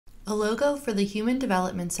A logo for the Human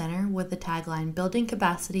Development Center with the tagline, Building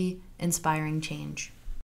Capacity, Inspiring Change.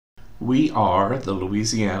 We are the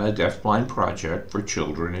Louisiana DeafBlind Project for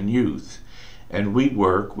Children and Youth, and we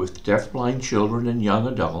work with deafblind children and young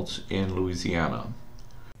adults in Louisiana.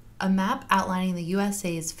 A map outlining the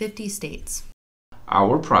USA's 50 states.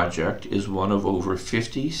 Our project is one of over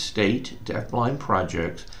 50 state deafblind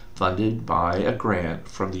projects funded by a grant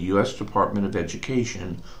from the U.S. Department of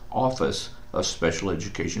Education Office of Special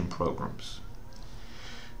Education Programs.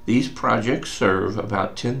 These projects serve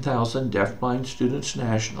about 10,000 deafblind students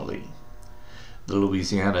nationally. The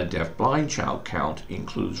Louisiana DeafBlind child count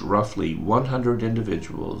includes roughly 100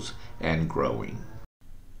 individuals and growing.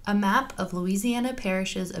 A map of Louisiana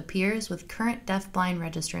parishes appears with current deafblind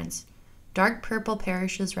registrants. Dark purple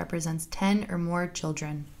parishes represents 10 or more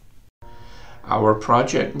children. Our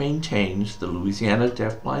project maintains the Louisiana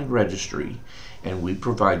DeafBlind Registry, and we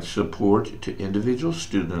provide support to individual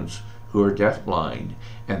students who are deafblind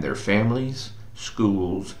and their families,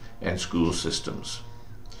 schools, and school systems.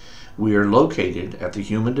 We are located at the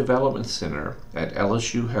Human Development Center at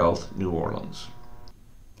LSU Health, New Orleans.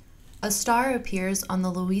 A star appears on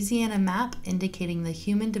the Louisiana map indicating the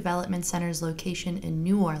Human Development Center's location in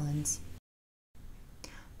New Orleans.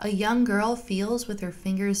 A young girl feels with her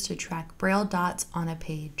fingers to track braille dots on a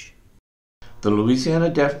page. The Louisiana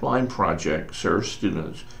DeafBlind Project serves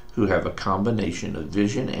students who have a combination of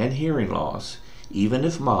vision and hearing loss, even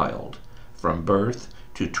if mild, from birth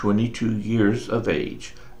to 22 years of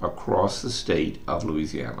age across the state of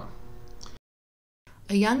Louisiana.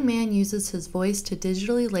 A young man uses his voice to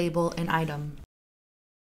digitally label an item.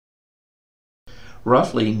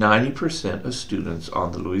 Roughly 90% of students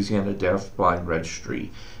on the Louisiana DeafBlind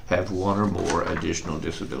Registry have one or more additional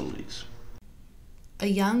disabilities. A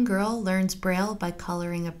young girl learns Braille by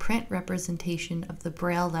coloring a print representation of the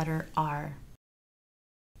Braille letter R.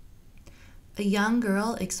 A young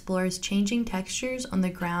girl explores changing textures on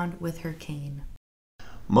the ground with her cane.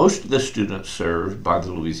 Most of the students served by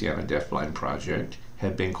the Louisiana DeafBlind Project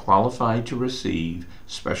have been qualified to receive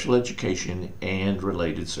special education and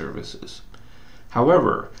related services.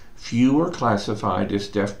 However, few are classified as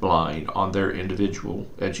deafblind on their individual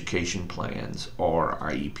education plans or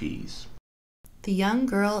IEPs. The young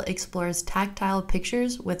girl explores tactile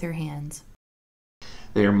pictures with her hands.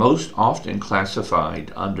 They are most often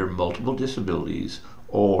classified under multiple disabilities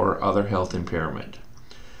or other health impairment.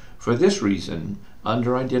 For this reason,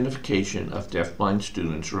 under-identification of deafblind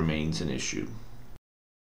students remains an issue.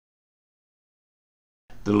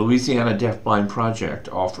 The Louisiana DeafBlind Project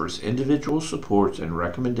offers individual supports and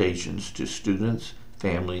recommendations to students,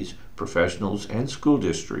 families, professionals, and school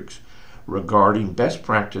districts regarding best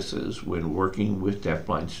practices when working with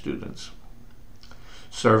deafblind students.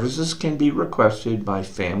 Services can be requested by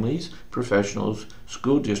families, professionals,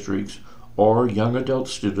 school districts, or young adult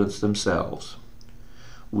students themselves.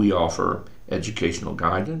 We offer educational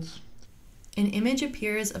guidance. An image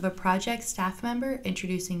appears of a project staff member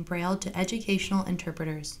introducing Braille to educational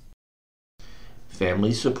interpreters.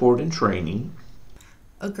 Family support and training.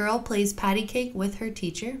 A girl plays patty cake with her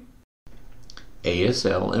teacher.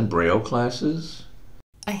 ASL and Braille classes.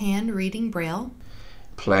 A hand reading Braille.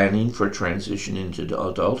 Planning for transition into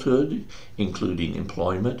adulthood, including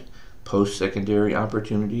employment, post-secondary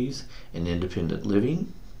opportunities, and independent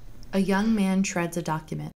living. A young man shreds a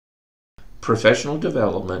document. Professional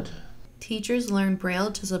development. Teachers learn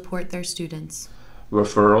Braille to support their students.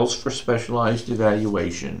 Referrals for specialized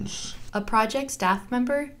evaluations. A project staff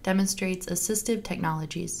member demonstrates assistive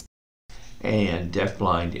technologies. And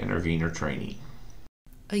deafblind intervener training.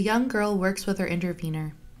 A young girl works with her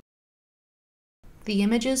intervener. The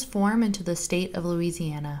images form into the state of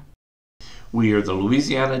Louisiana. We are the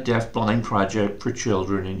Louisiana DeafBlind Project for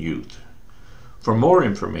Children and Youth. For more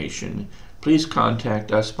information, please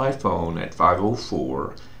contact us by phone at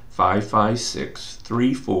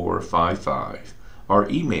 504-556-3455 or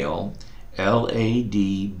email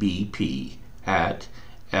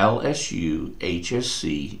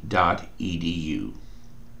ladbp@lsuhsc.edu.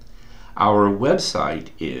 Our website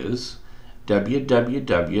is